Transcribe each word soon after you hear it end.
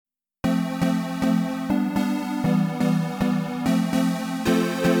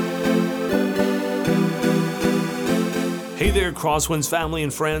Hey there, Crosswinds family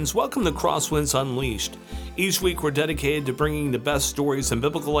and friends. Welcome to Crosswinds Unleashed. Each week, we're dedicated to bringing the best stories and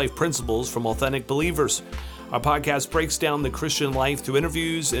biblical life principles from authentic believers. Our podcast breaks down the Christian life through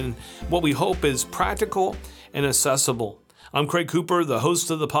interviews and what we hope is practical and accessible. I'm Craig Cooper, the host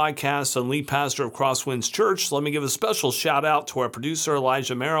of the podcast and lead pastor of Crosswinds Church. Let me give a special shout out to our producer,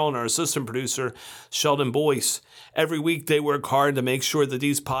 Elijah Merrill, and our assistant producer, Sheldon Boyce. Every week, they work hard to make sure that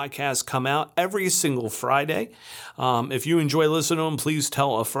these podcasts come out every single Friday. If you enjoy listening to them, please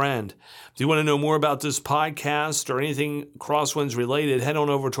tell a friend. If you want to know more about this podcast or anything Crosswinds related, head on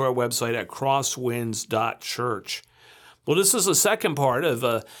over to our website at crosswinds.church. Well, this is the second part of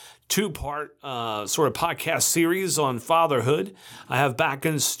a two-part sort of podcast series on fatherhood. I have back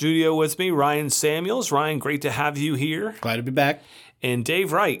in the studio with me Ryan Samuels. Ryan, great to have you here. Glad to be back. And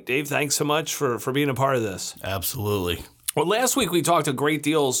Dave Wright. Dave, thanks so much for being a part of this. Absolutely. Well, last week we talked a great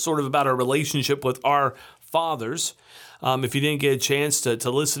deal sort of about our relationship with our fathers. If you didn't get a chance to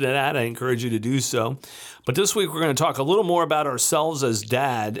listen to that, I encourage you to do so. But this week we're going to talk a little more about ourselves as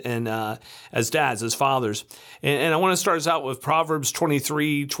dads, as fathers. And I want to start us out with Proverbs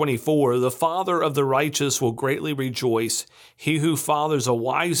 23:24. The father of the righteous will greatly rejoice. He who fathers a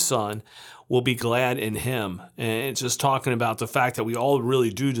wise son will be glad in him. And it's just talking about the fact that we all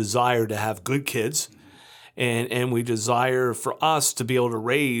really do desire to have good kids. And we desire for us to be able to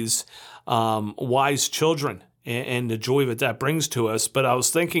raise wise children and the joy that brings to us. But I was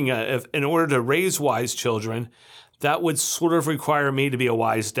thinking if in order to raise wise children, that would sort of require me to be a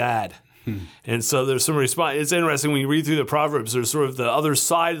wise dad. And so there's some response. It's interesting when you read through the Proverbs, there's sort of the other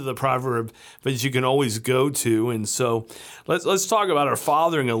side of the proverb that you can always go to. And so let's talk about our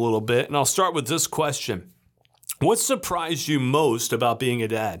fathering a little bit. And I'll start with this question. What surprised you most about being a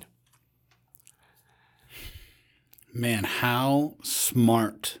dad? Man, how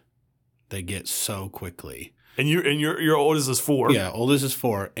smart they get so quickly. And your oldest is 4. Yeah, oldest is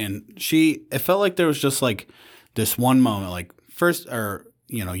 4. And it felt like there was just like this one moment, like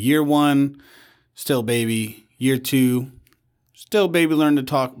year 1, still baby. Year 2, still baby, learn to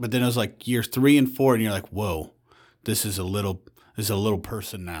talk. But then it was like year 3 and 4, and you're like, whoa, this is a little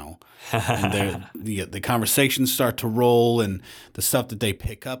person now. And the conversations start to roll, and the stuff that they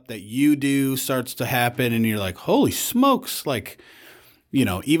pick up that you do starts to happen, and you're like, holy smokes, like,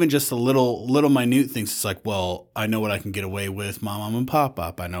 even just the little minute things. It's like, well, I know what I can get away with mom and pop.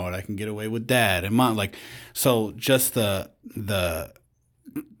 I know what I can get away with dad and mom. Like, so just the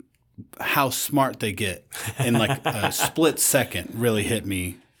how smart they get in like a split second really hit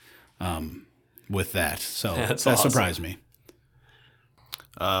me with that. So that awesome. Surprised me.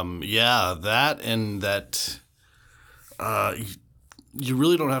 That and that you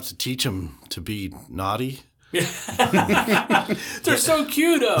really don't have to teach them to be naughty. They're so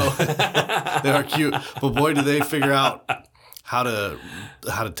cute, though. They are cute, but boy, do they figure out how to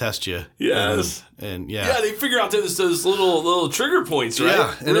test you. Yes, and they figure out those little trigger points, right?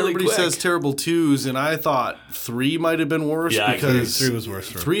 Yeah, and really everybody says terrible 2s, and I thought 3 might have been worse because 3 was worse.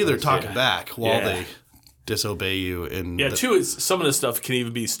 3 they're talking back while they disobey you, and 2 is some of the stuff can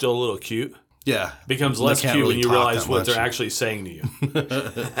even be still a little cute. Yeah. Becomes less cute really when you realize what they're actually saying to you.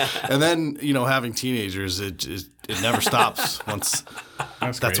 And then, having teenagers, it never stops once.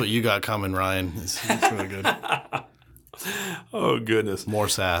 That's what you got coming, Ryan. It's really good. Oh, goodness. More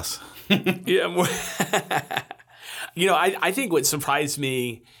sass. Yeah. More I think what surprised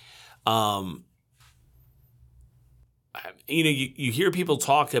me, you hear people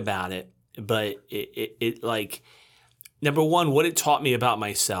talk about it, but it like, number one, what it taught me about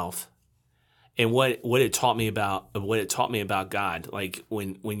myself. And what it taught me about God, like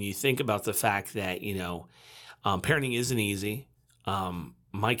when you think about the fact that parenting isn't easy.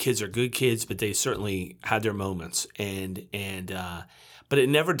 My kids are good kids, but they certainly had their moments, but it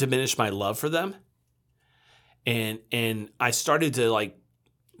never diminished my love for them. And I started to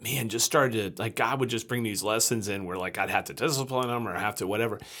God would just bring these lessons in where like I'd have to discipline them or have to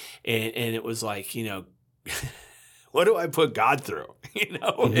whatever, and it was like what do I put God through?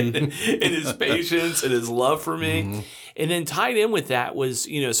 And his patience and his love for me. Mm-hmm. And then tied in with that was,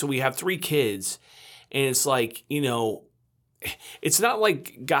 so we have 3 kids, and it's like, it's not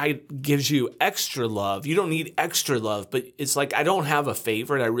like God gives you extra love. You don't need extra love, but it's like I don't have a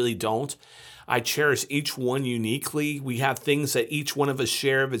favorite. I really don't. I cherish each one uniquely. We have things that each one of us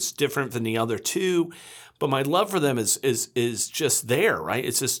share that's different than the other 2. But my love for them is just there, right?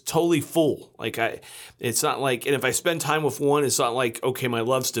 It's just totally full. It's not like, and if I spend time with one, it's not like, okay, my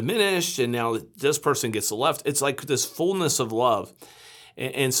love's diminished and now this person gets the left. It's like this fullness of love.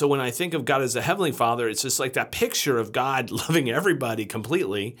 And so when I think of God as a heavenly father, it's just like that picture of God loving everybody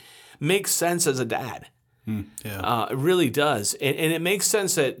completely makes sense as a dad. Yeah. It really does. And it makes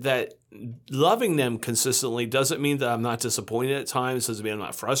sense that loving them consistently doesn't mean that I'm not disappointed at times, doesn't mean I'm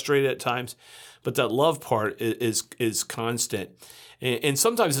not frustrated at times, but that love part is constant. And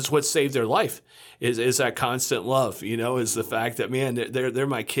sometimes it's what saved their life is that constant love, is the fact that, man, they're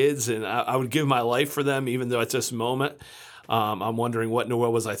my kids, and I would give my life for them, even though at this moment I'm wondering what in the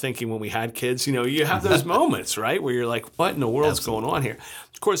world was I thinking when we had kids. You have those moments, right, where you're like, what in the world's going on here?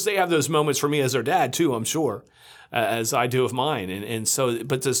 Of course, they have those moments for me as their dad too, I'm sure, as I do of mine. And so,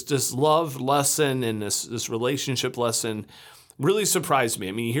 but this love lesson and this relationship lesson really surprised me.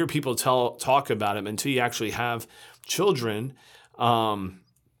 I mean, you hear people talk about it, until you actually have children.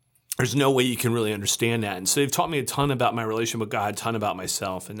 There's no way you can really understand that. And so they've taught me a ton about my relationship with God, a ton about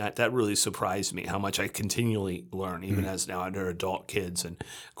myself. And that really surprised me, how much I continually learn, even as now under adult kids and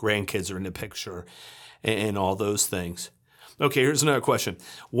grandkids are in the picture and all those things. Okay, here's another question.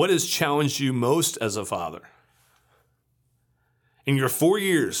 What has challenged you most as a father? In your 4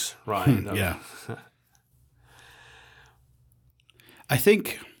 years, Ryan. Yeah. I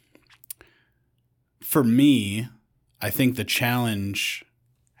think for me, I think the challenge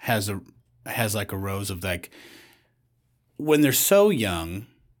has arose of like when they're so young,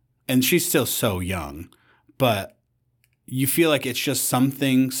 and she's still so young, but you feel like it's just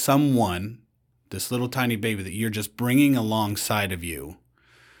someone, this little tiny baby that you're just bringing alongside of you,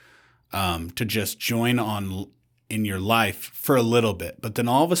 to just join on in your life for a little bit. But then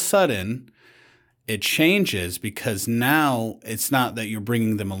all of a sudden it changes, because now it's not that you're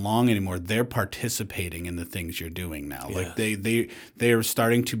bringing them along anymore. They're participating in the things you're doing now. Yeah. Like they are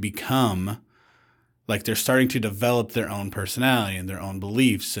starting to become, like they're starting to develop their own personality and their own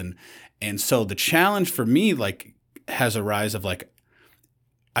beliefs. And so the challenge for me, like, has a rise of like,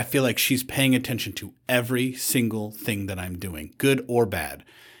 I feel like she's paying attention to every single thing that I'm doing, good or bad.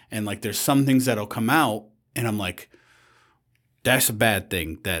 And like, there's some things that'll come out and I'm like, that's a bad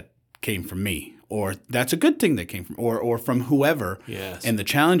thing that came from me. Or that's a good thing that came from, or from whoever. Yes. And the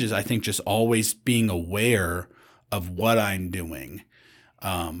challenge is, I think, just always being aware of what I'm doing.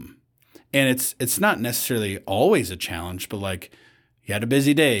 And it's not necessarily always a challenge, but like you had a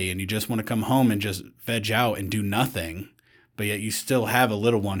busy day and you just want to come home and just veg out and do nothing, but yet you still have a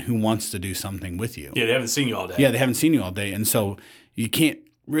little one who wants to do something with you. Yeah, they haven't seen you all day. Yeah, they haven't seen you all day. And so you can't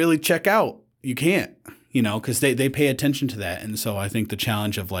really check out. You can't, because they pay attention to that. And so I think the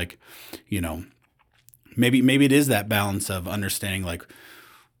challenge of like, maybe it is that balance of understanding like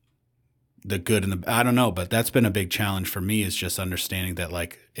the good and the, I don't know, but that's been a big challenge for me, is just understanding that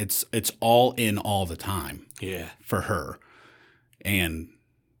like it's all in all the time. Yeah. For her. And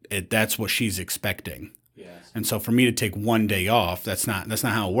that's what she's expecting. Yes. And so for me to take one day off, that's not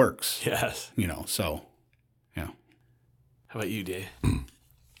how it works. Yes. So yeah. How about you, Dave?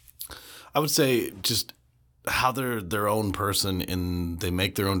 I would say just how they're their own person and they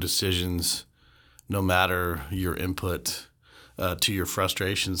make their own decisions, no matter your input, to your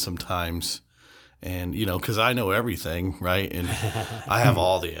frustrations sometimes. And, because I know everything, right? And I have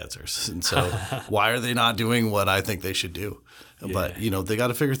all the answers. And so why are they not doing what I think they should do? Yeah. But, they got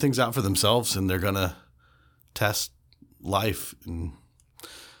to figure things out for themselves, and they're going to test life. And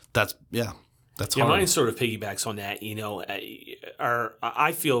that's hard. Mine sort of piggybacks on that.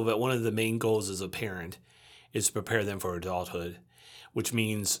 I feel that one of the main goals as a parent is to prepare them for adulthood, which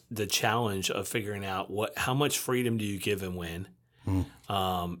means the challenge of figuring out how much freedom do you give and when. You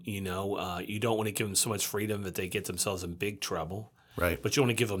don't want to give them so much freedom that they get themselves in big trouble. Right. But you want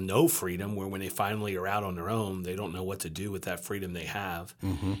to give them no freedom, where when they finally are out on their own, they don't know what to do with that freedom they have.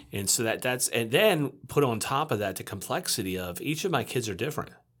 Mm-hmm. And so and then put on top of that the complexity of each of my kids are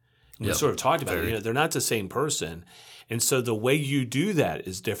different. And we sort of talked about it. They're not the same person. And so the way you do that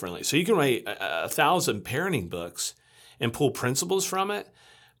is differently. So you can write 1,000 parenting books and pull principles from it,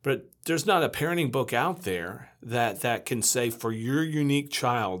 but there's not a parenting book out there that can say for your unique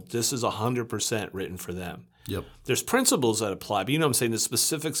child, this is 100% written for them. Yep. There's principles that apply, but I'm saying the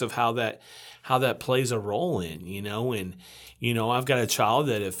specifics of how that plays a role in, and I've got a child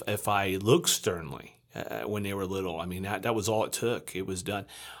that if I look sternly when they were little, I mean that was all it took. It was done.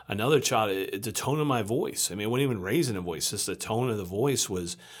 Another child, the tone of my voice. I mean, I wasn't even raising a voice. Just the tone of the voice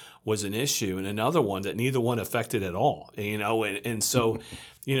was an issue. And another one that neither one affected at all. And so,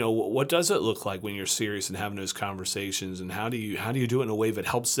 what does it look like when you're serious and having those conversations? And how do you do it in a way that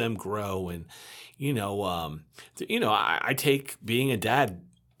helps them grow? And I take being a dad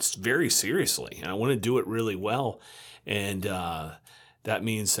very seriously, and I want to do it really well. And that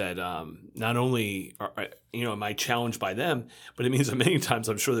means that not only am I challenged by them, but it means that many times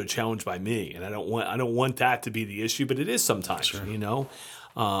I'm sure they're challenged by me, and I don't want that to be the issue, but it is sometimes. Sure.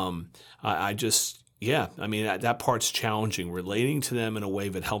 I just yeah, I mean, that part's challenging, relating to them in a way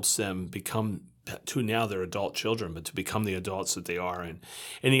that helps them become to now they're adult children, but to become the adults that they are. And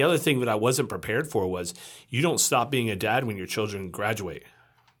the other thing that I wasn't prepared for was you don't stop being a dad when your children graduate.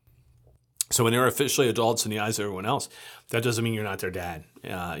 So when they're officially adults in the eyes of everyone else, that doesn't mean you're not their dad.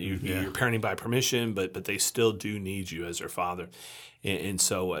 You're parenting by permission, but they still do need you as their father. And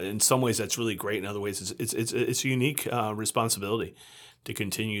so in some ways that's really great. In other ways, it's a unique responsibility to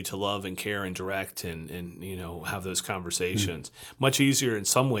continue to love and care and direct and have those conversations. Much easier in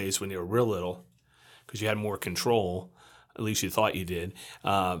some ways when they were real little because you had more control, at least you thought you did.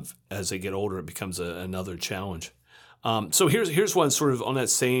 As they get older, it becomes another challenge. So here's one sort of on that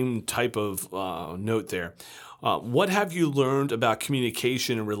same type of note there. What have you learned about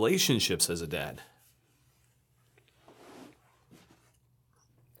communication and relationships as a dad?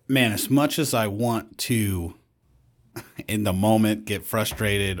 Man, as much as I want to, in the moment, get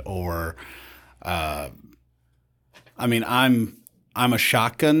frustrated or, I'm a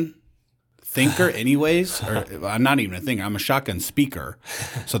shotgun thinker anyways, or I'm not even a thinker. I'm a shotgun speaker.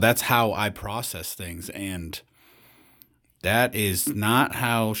 So that's how I process things. And that is not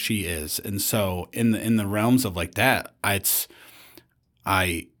how she is. And so in the realms of like that,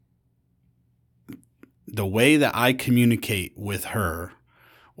 the way that I communicate with her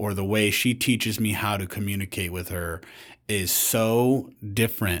or the way she teaches me how to communicate with her is so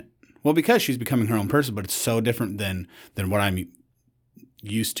different. Well, because she's becoming her own person, but it's so different than what I'm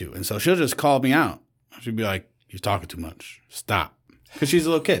used to. And so she'll just call me out. She'll be like, "You're talking too much. Stop." Because she's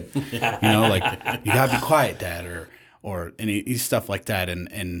a little kid. Like, "You gotta be quiet, Dad," or any stuff like that.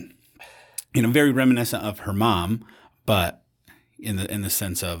 And very reminiscent of her mom, but in the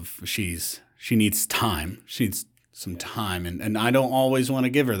sense of she needs time. She needs some time, and I don't always want to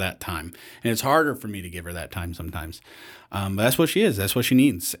give her that time. And it's harder for me to give her that time sometimes. But that's what she is. That's what she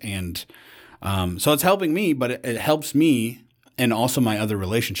needs. And so it's helping me, but it helps me and also my other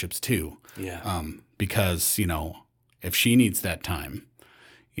relationships too. Yeah. Because, if she needs that time,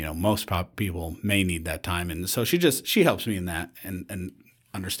 most people may need that time. And so she helps me in that and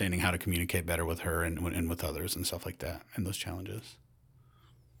understanding how to communicate better with her and with others and stuff like that and those challenges.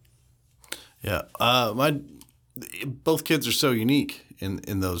 Yeah. Both kids are so unique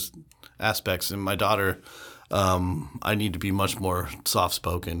in those aspects. And my daughter, I need to be much more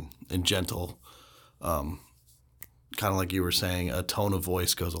soft-spoken and gentle. Kind of like you were saying, a tone of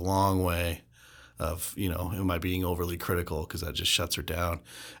voice goes a long way of, am I being overly critical? Because that just shuts her down.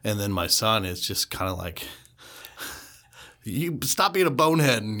 And then my son is just kind of like, you stop being a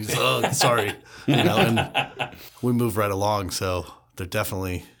bonehead. And he's, "Oh, sorry." And we move right along. So they're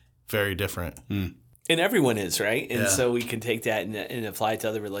definitely very different. And everyone is, right? And Yeah. so we can take that and apply it to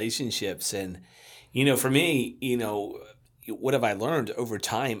other relationships. And, for me, what have I learned over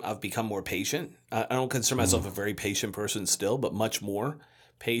time? I've become more patient. I don't consider myself a very patient person still, but much more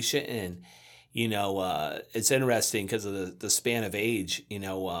patient. And, it's interesting because of the span of age.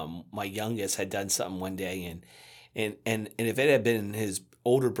 My youngest had done something one day, and if it had been his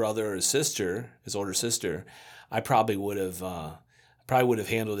older brother or his older sister, I probably would have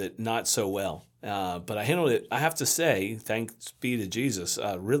handled it not so well. But I handled it, I have to say, thanks be to Jesus,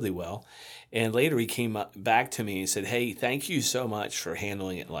 really well. And later he came back to me and said, "Hey, thank you so much for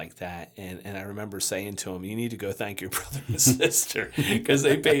handling it like that." And I remember saying to him, "You need to go thank your brother and sister because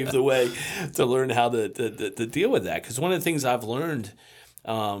they paved the way to learn how to deal with that." Because one of the things I've learned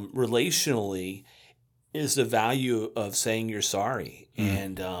relationally is the value of saying you're sorry.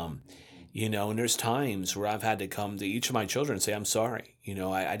 And, and there's times where I've had to come to each of my children and say, "I'm sorry.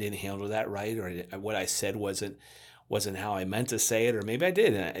 I didn't handle that right, or what I said wasn't how I meant to say it, or maybe I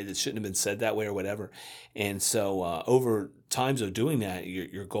did, and it shouldn't have been said that way or whatever." And so over times of doing that,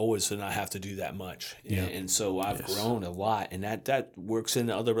 your goal is to not have to do that much. Yeah. And so I've grown a lot, and that works in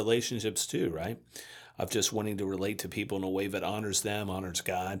other relationships too, right? Of just wanting to relate to people in a way that honors them, honors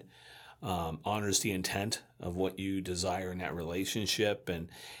God, honors the intent of what you desire in that relationship.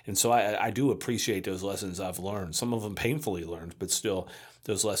 And so I do appreciate those lessons I've learned, some of them painfully learned, but still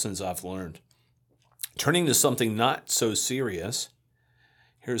those lessons I've learned. Turning to something not so serious,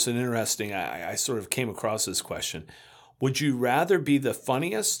 here's an interesting, I sort of came across this question. Would you rather be the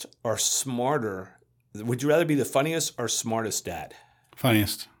funniest or smarter? Would you rather be the funniest or smartest dad?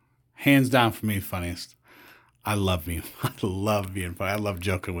 Funniest. Hands down for me, funniest. I love being funny. I love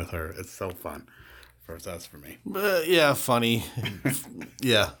joking with her. It's so fun. That's for me. Yeah, funny.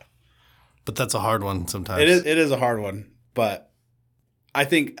 Yeah. But that's a hard one sometimes. It is a hard one, but I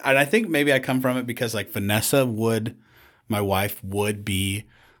think maybe I come from it because like Vanessa my wife would be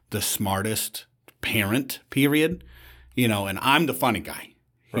the smartest parent, period. And I'm the funny guy.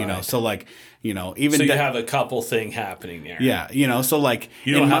 You know, Right. so like, you know, even So you have a couple thing happening there. yeah, you know, so like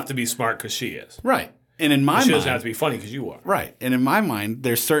You don't have to be smart because she is. right. And in my She doesn't have mind, to be funny because you are. right. And in my mind,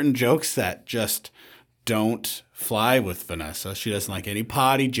 there's certain jokes that just don't fly with Vanessa. She doesn't like any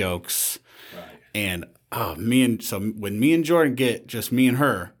potty jokes. Right. And when me and Jordan get just me and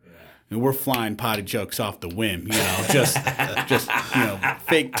her, and we're flying potty jokes off the whim, you know, just you know,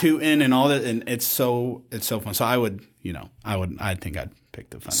 fake tooting and all that, and it's so fun. So I think I'd pick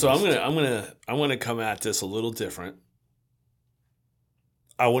the funniest. So I'm gonna come at this a little different.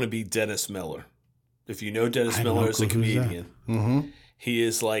 I want to be Dennis Miller. If you know Dennis Miller as a comedian, he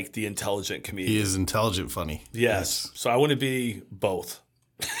is like the intelligent comedian. He is intelligent funny. Yes. So I want to be both.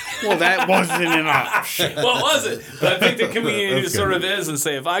 Well, that wasn't an option. Well, it wasn't. But I think the comedian who sort of is and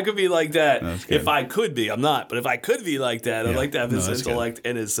say, if I could be like that, if I could be, I'm not, but if I could be like that, I'd like to have his intellect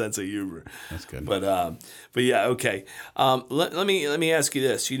and his sense of humor. That's good. But yeah, okay. Let me ask you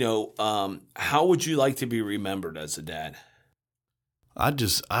this. You know, how would you like to be remembered as a dad? I would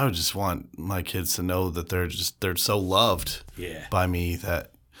just want my kids to know that they're so loved by me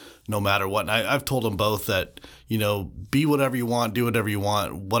that no matter what. And I've told them both that, you know, be whatever you want, do whatever you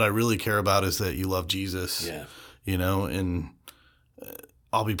want. What I really care about is that you love Jesus. Yeah. You know, and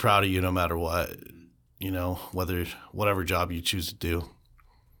I'll be proud of you no matter what. You know, whatever job you choose to do.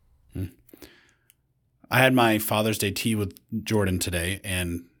 I had my Father's Day tea with Jordan today,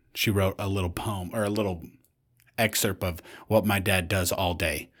 and she wrote a little poem or a little excerpt of what my dad does all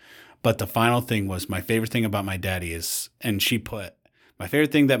day. But the final thing was, my favorite thing about my daddy is, and she put, my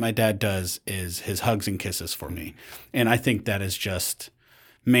favorite thing that my dad does is his hugs and kisses for me. And I think that is just,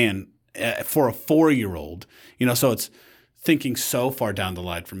 man, for a 4-year-old, you know, so it's thinking so far down the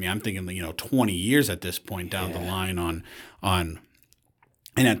line for me. I'm thinking, you know, 20 years at this point down the line on, and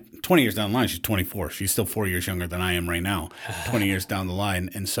at 20 years down the line, she's 24. She's still 4 years younger than I am right now, 20 years down the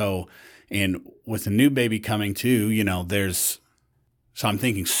line. And so, and with a new baby coming too, you know, so I'm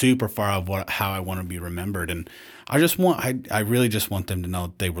thinking super far of how I want to be remembered. And I really just want them to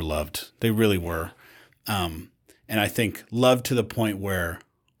know they were loved. They really were. And I think loved to the point where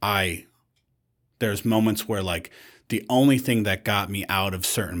there's moments where like the only thing that got me out of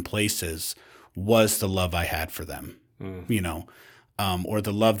certain places was the love I had for them, you know, or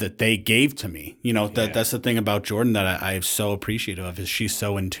the love that they gave to me. You know, that's the thing about Jordan that I am so appreciative of, is she's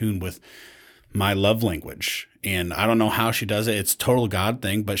so in tune with my love language. And I don't know how she does it. It's a total God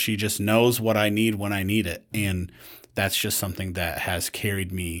thing, but she just knows what I need when I need it. And that's just something that has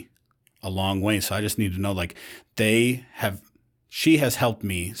carried me a long way. So I just need to know, like, she has helped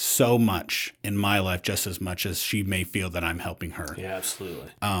me so much in my life, just as much as she may feel that I'm helping her. Yeah, absolutely.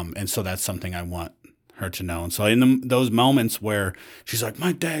 And so that's something I want her to know. And so in those moments where she's like,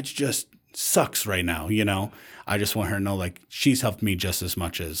 my dad just sucks right now, you know, I just want her to know, like, she's helped me just as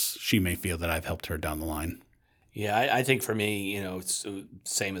much as she may feel that I've helped her down the line. Yeah, I think for me, you know, it's the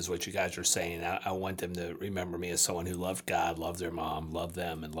same as what you guys are saying. I want them to remember me as someone who loved God, loved their mom, loved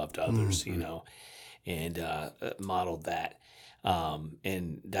them, and loved others, you know, and modeled that.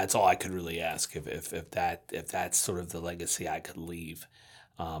 And that's all I could really ask. If that's sort of the legacy I could leave,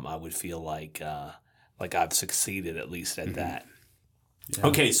 I would feel like I've succeeded at least at that. Yeah.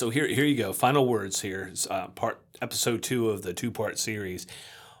 Okay, so here you go. Final words here. Episode 2 of the 2-part series.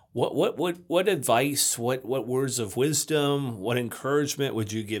 What advice, what words of wisdom, what encouragement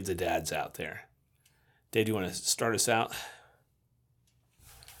would you give the dads out there? Dave, do you want to start us out?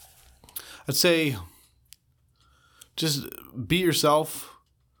 I'd say just be yourself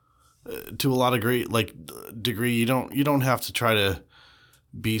to a lot of degree. You don't have to try to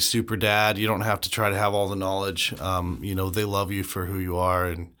be super dad. You don't have to try to have all the knowledge. You know, they love you for who you are,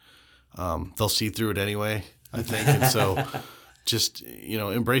 and they'll see through it anyway, I think. And so just, you know,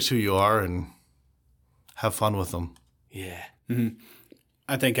 embrace who you are and have fun with them. Yeah. Mm-hmm.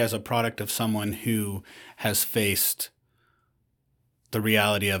 I think as a product of someone who has faced the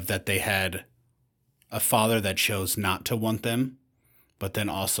reality of that they had a father that chose not to want them, but then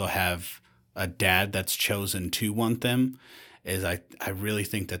also have a dad that's chosen to want them, is I really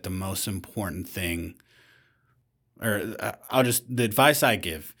think that the most important thing, or the advice I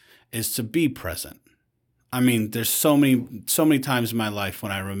give is to be present. I mean, there's so many times in my life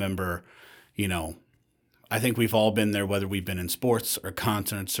when I remember, you know, I think we've all been there, whether we've been in sports or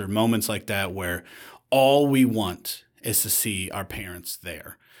concerts or moments like that, where all we want is to see our parents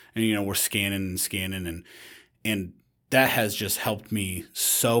there. And, you know, we're scanning and that has just helped me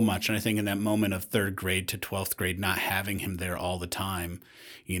so much. And I think in that moment of 3rd grade to 12th grade, not having him there all the time,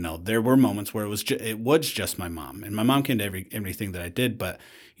 you know, there were moments where it was just my mom, and my mom came to everything that I did. But,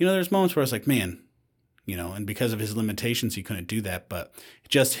 you know, there's moments where I was like, man, and because of his limitations, he couldn't do that. But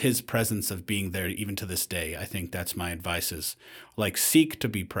just his presence of being there, even to this day, I think that's my advice is like seek to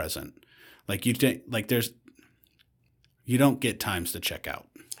be present. Like you don't get times to check out.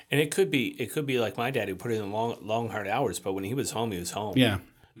 And it could be like my dad who put in long hard hours, but when he was home, he was home. Yeah.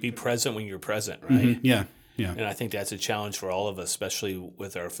 Be present when you're present, right? Mm-hmm. Yeah. Yeah. And I think that's a challenge for all of us, especially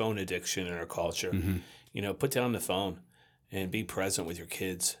with our phone addiction in our culture. Mm-hmm. Put down the phone and be present with your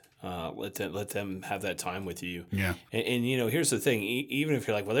kids. Let them have that time with you. Yeah. And here's the thing: even if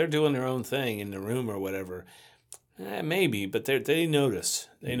you're like, well, they're doing their own thing in the room or whatever, maybe, but they notice.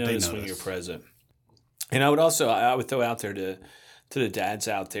 They notice when you're present. And I would throw out there to the dads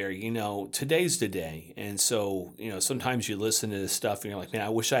out there, today's the day. And so, sometimes you listen to this stuff and you're like, man, I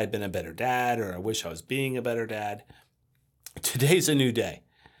wish I had been a better dad, or I wish I was being a better dad. Today's a new day.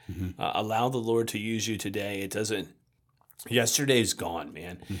 Mm-hmm. Allow the Lord to use you today. Yesterday's gone,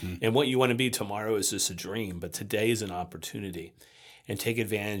 man. Mm-hmm. And what you want to be tomorrow is just a dream, but today is an opportunity. And take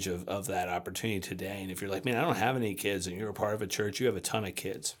advantage of that opportunity today. And if you're like, man, I don't have any kids, and you're a part of a church, you have a ton of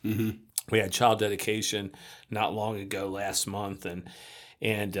kids. Mm-hmm. We had child dedication not long ago, last month, and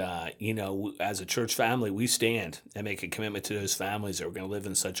as a church family, we stand and make a commitment to those families that we're going to live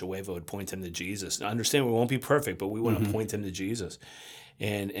in such a way that would point them to Jesus. Now, understand we won't be perfect, but we want to point them to Jesus.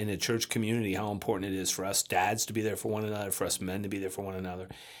 And in the church community, how important it is for us dads to be there for one another, for us men to be there for one another,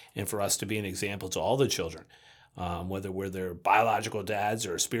 and for us to be an example to all the children, whether we're their biological dads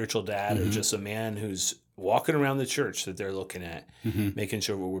or a spiritual dad or just a man who's walking around the church that they're looking at, making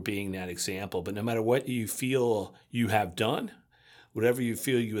sure we're being that example. But no matter what you feel you have done, whatever you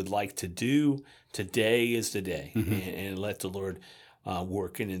feel you would like to do, today is the day. And let the Lord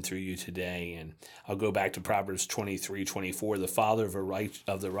work in and through you today. And I'll go back to Proverbs 23:24. The father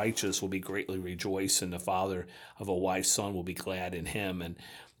of the righteous will be greatly rejoiced, and the father of a wise son will be glad in him. And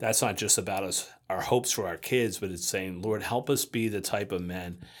that's not just about our hopes for our kids, but it's saying, Lord, help us be the type of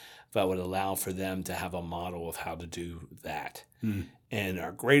men that would allow for them to have a model of how to do that. And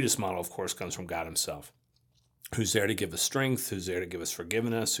our greatest model, of course, comes from God himself, who's there to give us strength, who's there to give us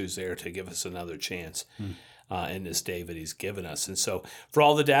forgiveness, who's there to give us another chance in this day that he's given us. And so for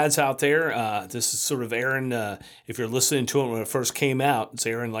all the dads out there, this is sort of Aaron, if you're listening to it when it first came out, it's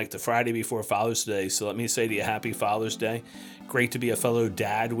Aaron like the Friday before Father's Day. So let me say to you, happy Father's Day. Great to be a fellow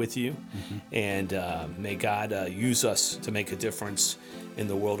dad with you. And may God use us to make a difference in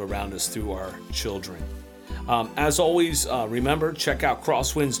the world around us through our children. As always, remember, check out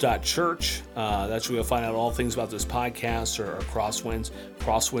crosswinds.church. That's where you'll find out all things about this podcast or Crosswinds,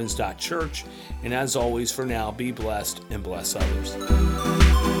 crosswinds.church. And as always, for now, be blessed and bless others.